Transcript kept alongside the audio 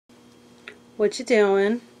What you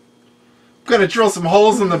doing? I'm gonna drill some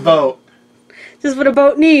holes in the boat. Just what a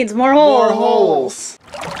boat needs, more holes. More holes.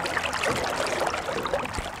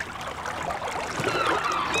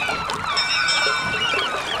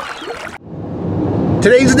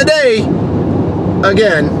 Today's the day.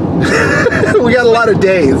 Again. We got a lot of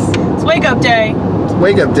days. It's wake up day. It's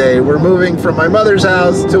wake up day. We're moving from my mother's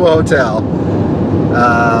house to a hotel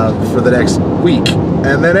for the next week.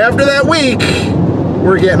 And then after that week,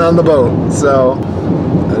 we're getting on the boat. So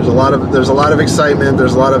there's a lot of excitement.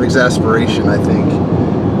 There's a lot of exasperation, I think.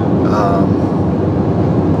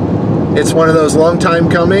 It's one of those long time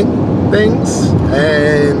coming things,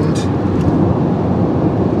 and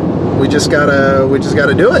we just gotta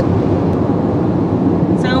do it.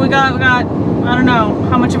 So we got I don't know,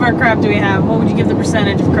 how much of our crap do we have? What would you give the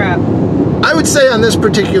percentage of crap? I would say on this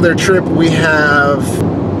particular trip we have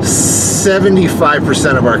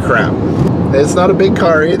 75% of our crap. It's not a big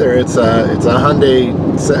car either. It's a Hyundai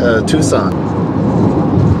Tucson.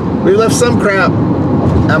 We left some crap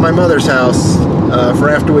at my mother's house for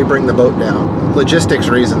after we bring the boat down. Logistics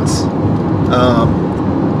reasons.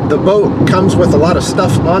 The boat comes with a lot of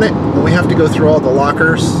stuff on it, and we have to go through all the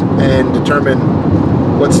lockers and determine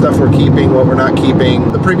what stuff we're keeping, what we're not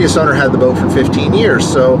keeping. The previous owner had the boat for 15 years,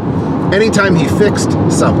 so anytime he fixed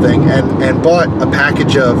something and bought a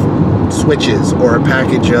package of switches or a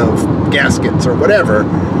package of gaskets or whatever,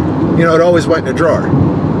 you know, it always went in a drawer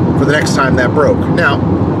for the next time that broke. Now,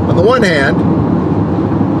 on the one hand,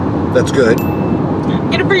 that's good. You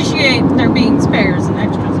can appreciate there being spares and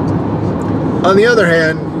extras. On the other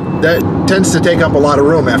hand, that tends to take up a lot of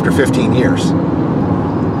room after 15 years.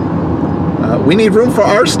 We need room for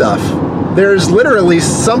our stuff. There's literally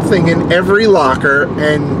something in every locker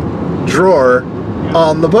and drawer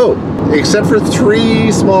on the boat, except for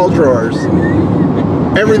 3 small drawers.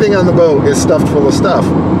 Everything on the boat is stuffed full of stuff,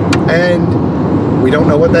 and we don't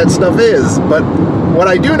know what that stuff is. But what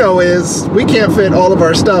I do know is we can't fit all of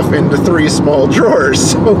our stuff into 3 small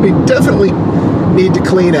drawers, so we definitely need to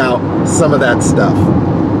clean out some of that stuff.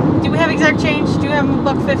 Do we have exact change? Do you have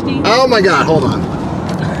 $1.50? Oh my God, hold on.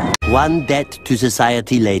 One debt to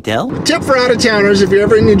society later. Tip for out-of-towners: if you're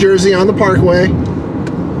ever in New Jersey on the Parkway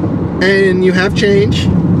and you have change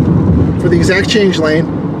for the exact change lane,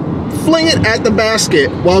 fling it at the basket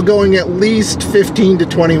while going at least 15 to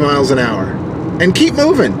 20 miles an hour. And keep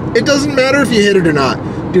moving. It doesn't matter if you hit it or not.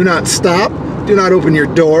 Do not stop. Do not open your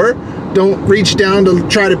door. Don't reach down to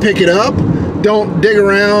try to pick it up. Don't dig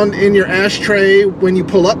around in your ashtray when you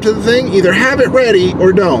pull up to the thing. Either have it ready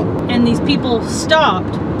or don't. And these people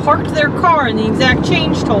stopped, parked their car in the exact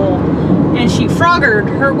change toll, and she froggered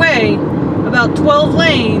her way about 12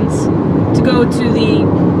 lanes to go to the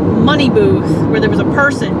money booth where there was a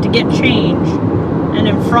person to get change, and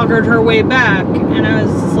then froggered her way back. And I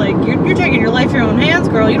was just like, you're taking your life in your own hands,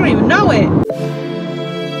 girl. You don't even know it.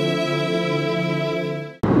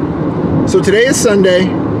 So today is Sunday,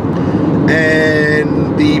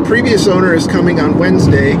 and the previous owner is coming on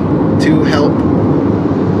Wednesday to help.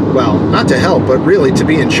 Well, not to help, but really to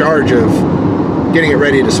be in charge of getting it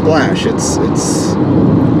ready to splash. It's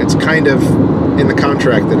kind of in the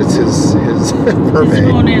contract that it's his purvey.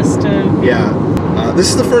 His bonus to... Yeah. This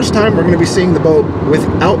is the first time we're going to be seeing the boat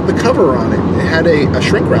without the cover on it. It had a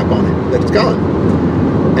shrink wrap on it that it's gone.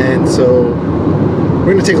 And so we're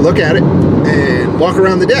going to take a look at it and walk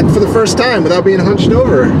around the deck for the first time without being hunched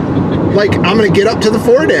over. Like, I'm going to get up to the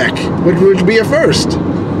foredeck, which would be a first.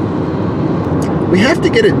 We have to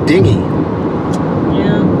get a dinghy.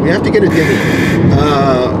 Yeah. We have to get a dinghy.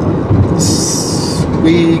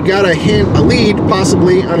 We got a lead,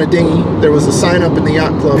 possibly, on a dinghy. There was a sign up in the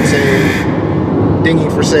yacht club saying, "Dinghy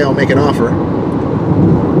for sale, make an offer."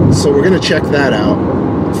 So we're going to check that out.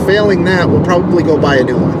 Failing that, we'll probably go buy a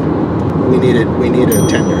new one. We need a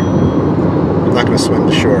tender. I'm not going to swim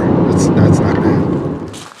to shore. That's not going to happen.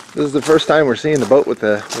 This is the first time we're seeing the boat with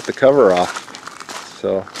the cover off.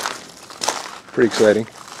 So pretty exciting.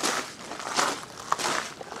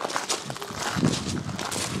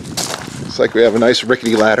 Looks like we have a nice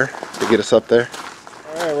rickety ladder to get us up there.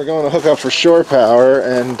 Alright, we're going to hook up for shore power,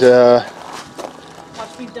 and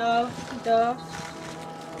Watch me dove.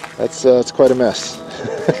 that's quite a mess.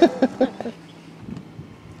 It's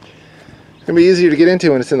going to be easier to get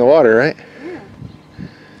into when it's in the water, right? Yeah.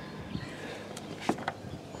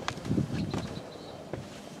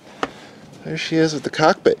 There she is with the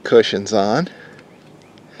cockpit cushions on.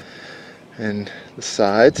 And the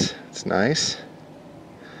sides, it's nice.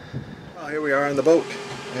 Well, here we are on the boat,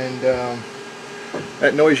 and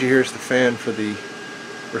that noise you hear is the fan for the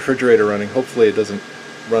refrigerator running. Hopefully it doesn't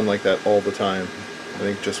run like that all the time. I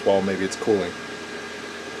think just while maybe it's cooling.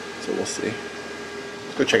 So we'll see.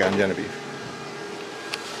 Let's go check on Genevieve.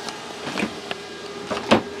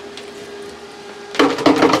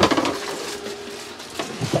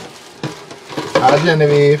 Hi,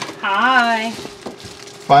 Genevieve. Hi.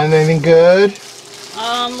 Find anything good?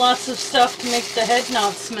 Lots of stuff to make the head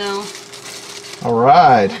not smell. All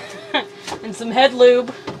right. And some head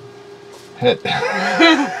lube. Head. Is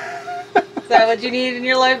that what you need in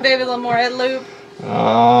your life, baby? A little more head lube?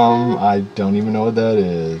 I don't even know what that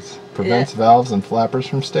is. Prevents valves and flappers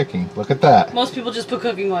from sticking. Look at that. Most people just put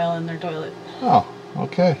cooking oil in their toilet. Oh,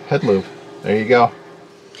 okay. Head lube. There you go.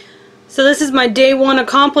 So this is my day one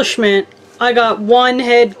accomplishment. I got one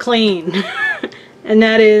head clean. And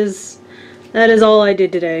that is all I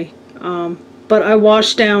did today. But I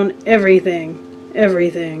washed down everything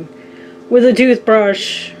with a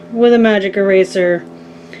toothbrush, with a magic eraser,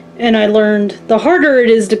 and I learned the harder it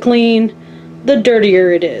is to clean, the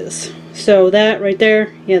dirtier it is. So that right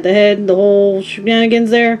there, yeah, the head, the whole shenanigans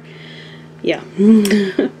there, yeah,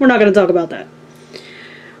 we're not going to talk about that.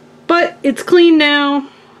 But it's clean now,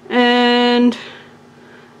 and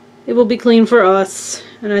it will be clean for us,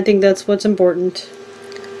 and I think that's what's important.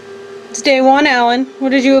 It's day one, Alan. What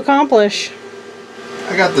did you accomplish?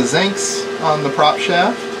 I got the zincs on the prop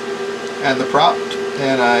shaft and the prop,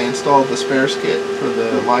 and I installed the spares kit for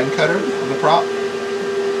the line cutter on the prop.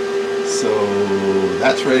 So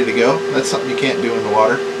that's ready to go. That's something you can't do in the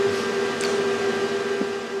water.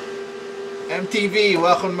 MTV,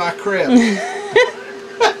 welcome to my crib.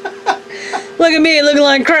 Look at me looking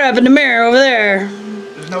like crap in the mirror over there.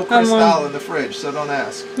 There's no Cristal in the fridge, so don't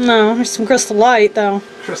ask. No, there's some Crystal Light though.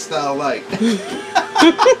 Cristal Light.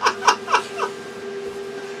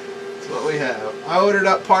 What we have. I ordered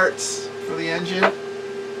up parts for the engine.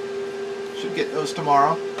 Should get those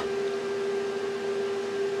tomorrow.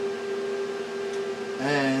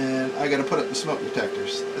 And I gotta put up the smoke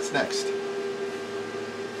detectors. That's next.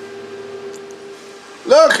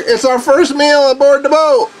 Look, it's our first meal aboard the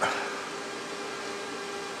boat.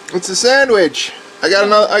 It's a sandwich. I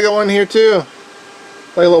got one here too.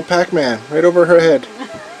 Like a little Pac-Man right over her head.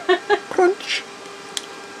 Crunch.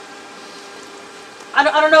 I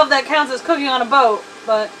don't know if that counts as cooking on a boat,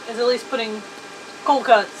 but it's at least putting cold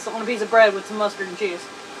cuts on a piece of bread with some mustard and cheese.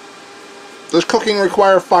 Does cooking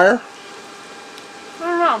require fire? I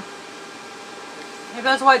don't know. Maybe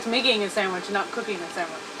that's why it's making a sandwich, not cooking a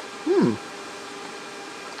sandwich.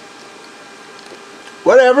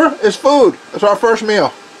 Whatever. It's food. It's our first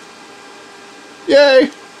meal. Yay!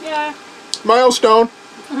 Yeah. Milestone.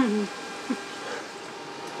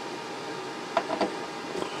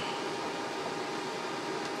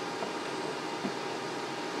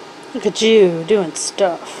 Look at you doing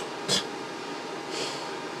stuff.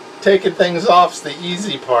 Taking things off's the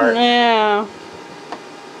easy part. Yeah.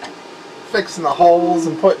 Fixing the holes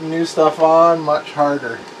and putting new stuff on, much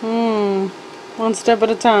harder. One step at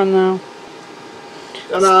a time though.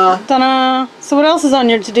 Ta-da! Ta-da! So what else is on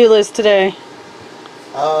your to-do list today?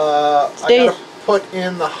 I gotta put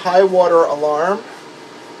in the high water alarm.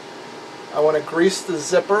 I want to grease the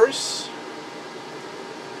zippers.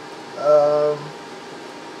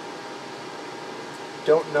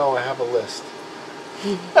 Don't know, I have a list.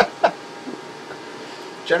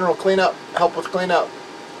 General cleanup, help with cleanup.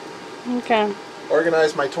 Okay.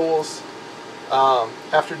 Organize my tools.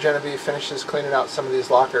 After Genevieve finishes cleaning out some of these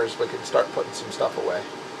lockers, we can start putting some stuff away.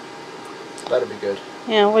 That'll be good.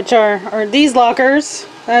 Yeah, which are these lockers.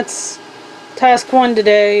 That's task one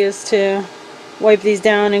today, is to wipe these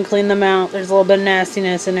down and clean them out. There's a little bit of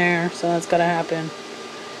nastiness in there, so that's gotta happen.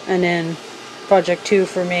 And then project 2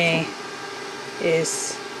 for me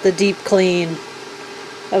is the deep clean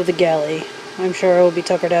of the galley. I'm sure it will be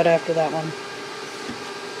tuckered out after that one.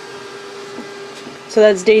 So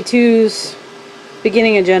that's day 2's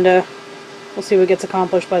beginning agenda. We'll see what gets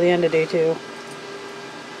accomplished by the end of day 2.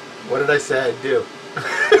 What did I say I'd do?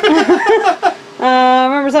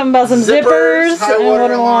 Remember something about some zippers high and water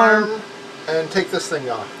water alarm. and take this thing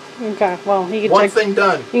off. Okay, well, you can One check. thing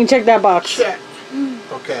done. You can check that box. Check.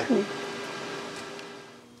 Okay.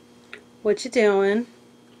 What you doing? I'm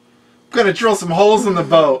gonna drill some holes in the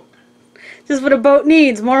boat. Just what a boat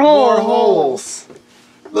needs. More holes. More holes.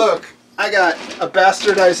 Look, I got a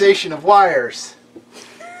bastardization of wires.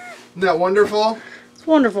 Isn't that wonderful? It's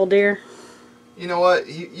wonderful, dear. You know what?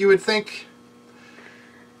 You would think...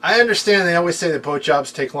 I understand they always say that boat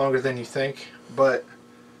jobs take longer than you think, but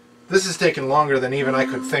this has taken longer than even I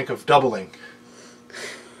could think of doubling.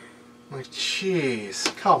 Like,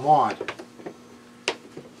 jeez, come on.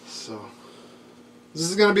 So, this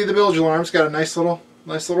is going to be the bilge alarm. It's got a nice little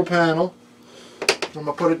panel. I'm going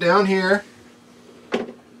to put it down here.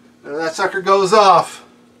 And that sucker goes off.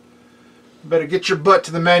 Better get your butt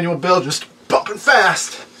to the manual build, just bumping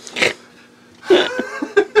fast.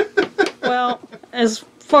 Well, as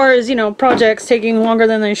far as, you know, projects taking longer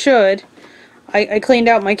than they should, I cleaned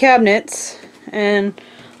out my cabinets and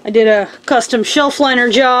I did a custom shelf liner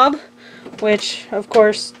job, which of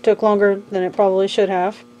course took longer than it probably should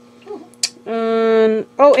have.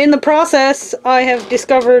 Oh, in the process, I have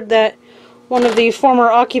discovered that one of the former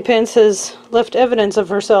occupants has left evidence of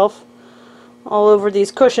herself all over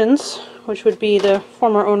these cushions, which would be the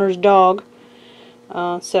former owner's dog.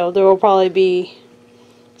 So there will probably be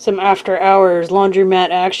some after-hours laundromat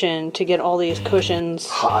action to get all these cushions.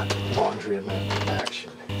 Hot laundromat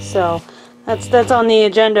action. So that's on the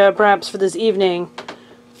agenda perhaps for this evening,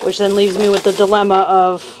 which then leaves me with the dilemma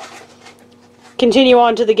of continue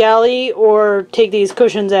on to the galley or take these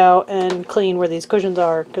cushions out and clean where these cushions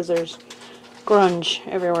are, because there's grunge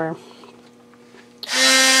everywhere.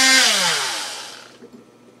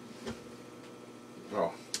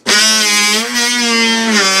 Oh.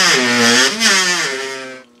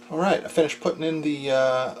 Alright, I finished putting in the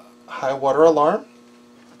high water alarm.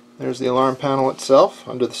 There's the alarm panel itself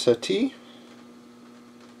under the settee.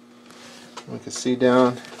 We can see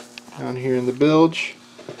down here in the bilge,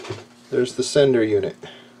 there's the sender unit.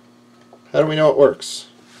 How do we know it works?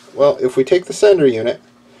 Well, if we take the sender unit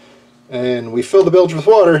and we fill the bilge with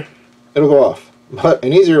water, it'll go off. But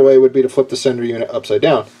an easier way would be to flip the sender unit upside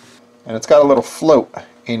down. And it's got a little float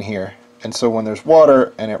in here. And so when there's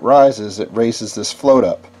water and it rises, it raises this float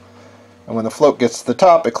up. And when the float gets to the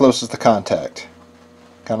top, it closes the contact.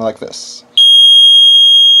 Kind of like this.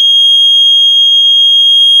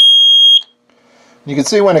 You can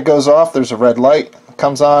see when it goes off, there's a red light. It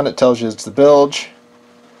comes on, it tells you it's the bilge.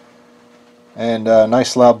 And a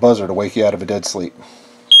nice loud buzzer to wake you out of a dead sleep.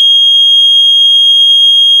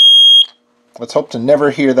 Let's hope to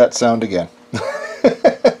never hear that sound again.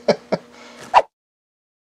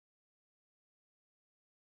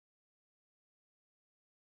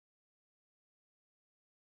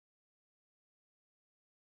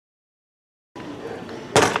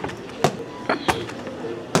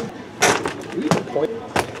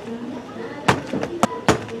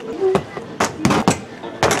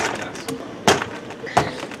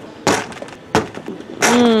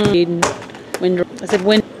 Wind. I said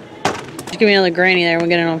wind. Just give me another granny there. We'll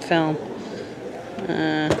get it on film.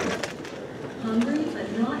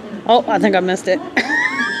 Oh, I think I missed it.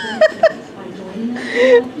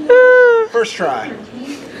 First try.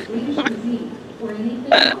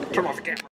 Turn off the camera.